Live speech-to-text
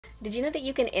Did you know that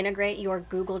you can integrate your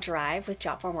Google Drive with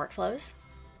Jotform Workflows?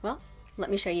 Well, let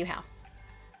me show you how.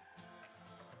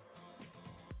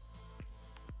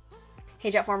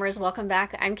 Hey Jotformers, welcome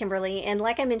back. I'm Kimberly, and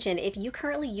like I mentioned, if you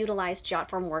currently utilize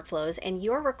Jotform Workflows and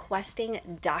you're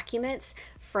requesting documents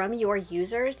from your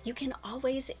users, you can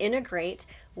always integrate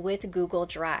with Google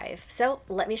Drive. So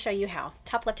let me show you how.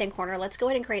 Top left-hand corner, let's go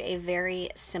ahead and create a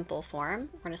very simple form.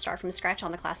 We're going to start from scratch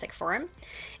on the classic form,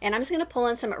 and I'm just going to pull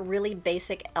in some really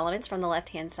basic elements from the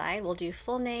left-hand side. We'll do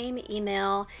full name,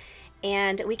 email,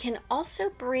 and we can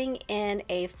also bring in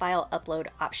a file upload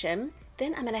option.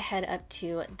 Then I'm going to head up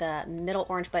to the middle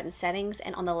orange button settings,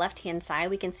 and on the left hand side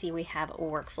we can see we have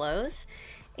workflows,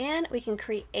 and we can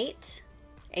create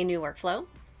a new workflow.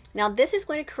 Now this is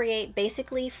going to create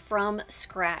basically from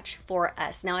scratch for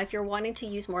us. Now if you're wanting to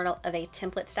use more of a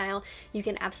template style, you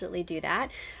can absolutely do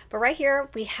that. But right here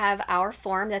we have our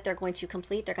form that they're going to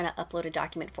complete. They're going to upload a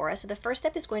document for us. So the first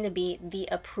step is going to be the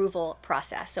approval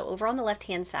process. So over on the left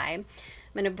hand side,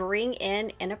 I'm going to bring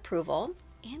in an approval.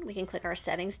 And we can click our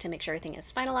settings to make sure everything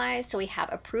is finalized. So we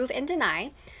have approve and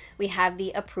deny. We have the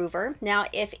approver. Now,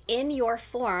 if in your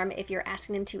form, if you're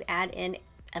asking them to add in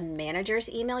a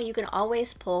manager's email, you can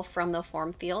always pull from the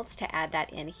form fields to add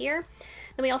that in here.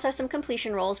 Then we also have some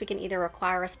completion roles. We can either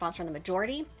require a response from the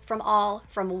majority, from all,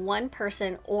 from one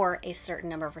person, or a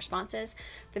certain number of responses.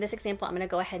 For this example, I'm going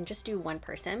to go ahead and just do one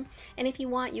person. And if you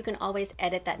want, you can always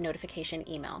edit that notification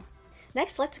email.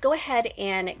 Next, let's go ahead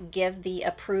and give the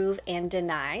approve and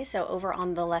deny. So over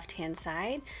on the left-hand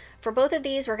side, for both of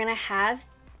these, we're going to have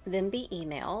them be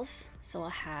emails. So we'll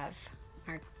have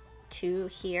our two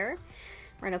here.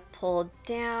 We're going to pull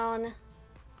down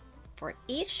for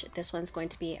each. This one's going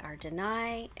to be our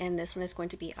deny, and this one is going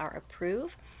to be our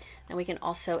approve. And we can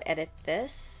also edit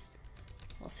this.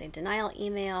 We'll say denial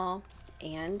email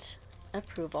and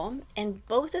approval. And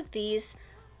both of these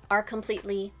are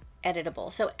completely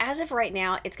editable. So as of right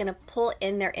now, it's going to pull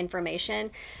in their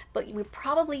information, but we're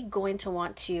probably going to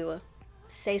want to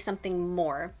say something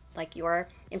more, like your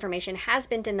information has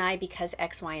been denied because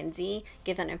X, Y, and Z,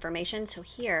 give that information. So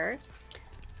here,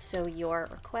 so your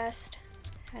request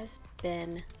has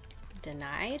been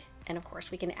denied. And of course,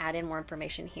 we can add in more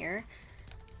information here.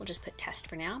 We'll just put test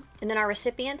for now. And then our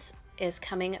recipients is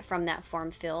coming from that form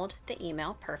filled, the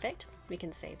email. Perfect. We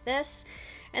can save this.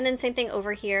 And then same thing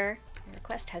over here. The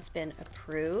request has been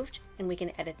approved, and we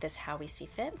can edit this how we see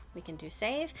fit. We can do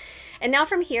save. And now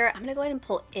from here, I'm going to go ahead and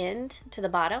pull end to the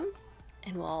bottom,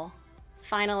 and we'll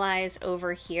finalize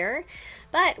over here.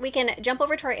 But we can jump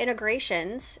over to our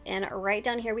integrations, and right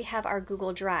down here we have our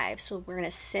Google Drive. So we're going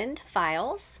to send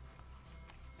files.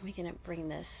 We can bring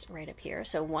this right up here.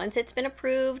 So once it's been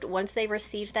approved, once they've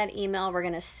received that email, we're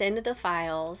going to send the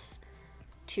files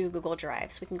to Google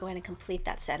Drive. So we can go ahead and complete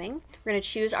that setting. We're going to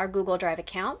choose our Google Drive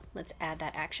account. Let's add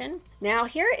that action. Now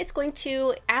here it's going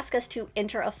to ask us to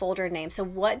enter a folder name. So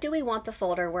what do we want the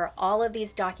folder where all of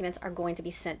these documents are going to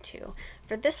be sent to?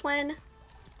 For this one,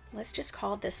 let's just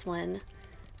call this one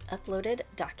uploaded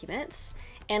documents.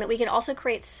 And we can also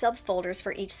create subfolders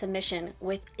for each submission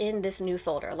within this new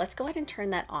folder. Let's go ahead and turn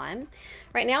that on.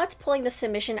 Right now it's pulling the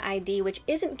submission ID, which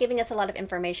isn't giving us a lot of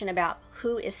information about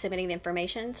who is submitting the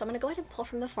information. So I'm going to go ahead and pull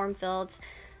from the form fields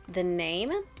the name,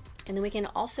 and then we can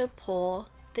also pull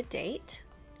the date.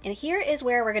 And here is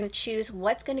where we're going to choose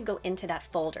what's going to go into that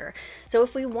folder. So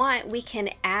if we want, we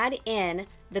can add in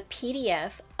the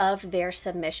PDF of their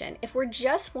submission. If we're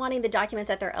just wanting the documents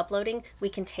that they're uploading, we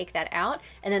can take that out.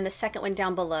 And then the second one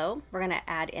down below, we're going to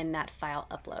add in that file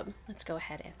upload. Let's go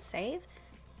ahead and save.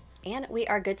 And we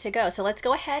are good to go. So let's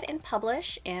go ahead and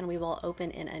publish, and we will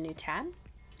open in a new tab.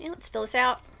 And let's fill this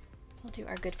out. We'll do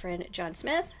our good friend John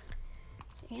Smith.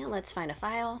 And let's find a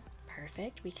file.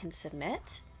 Perfect. We can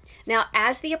submit. Now,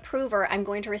 as the approver, I'm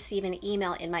going to receive an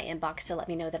email in my inbox to let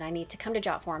me know that I need to come to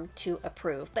Jotform to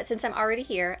approve. But since I'm already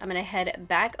here, I'm going to head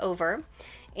back over,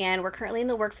 and we're currently in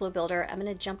the workflow builder. I'm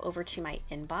going to jump over to my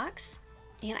inbox,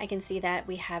 and I can see that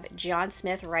we have John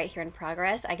Smith right here in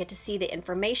progress. I get to see the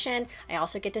information. I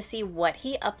also get to see what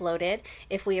he uploaded.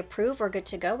 If we approve, we're good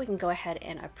to go. We can go ahead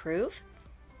and approve,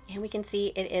 and we can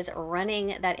see it is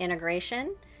running that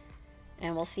integration,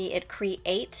 and we'll see it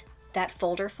create that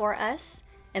folder for us.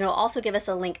 And it'll also give us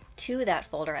a link to that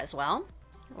folder as well,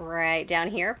 right down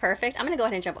here. Perfect. I'm going to go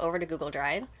ahead and jump over to Google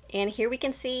Drive. And here we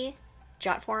can see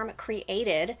Jotform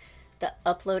created the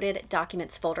uploaded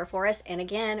documents folder for us. And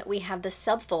again, we have the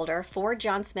subfolder for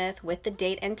John Smith with the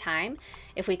date and time.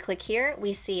 If we click here,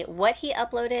 we see what he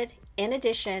uploaded in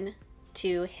addition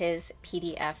to his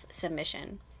PDF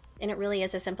submission. And it really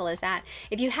is as simple as that.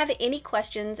 If you have any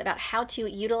questions about how to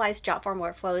utilize Jotform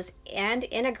Workflows and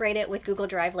integrate it with Google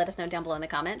Drive, let us know down below in the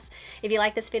comments. If you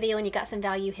like this video and you got some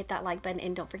value, hit that like button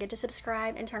and don't forget to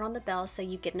subscribe and turn on the bell so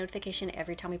you get notification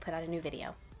every time we put out a new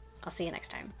video. I'll see you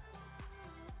next time.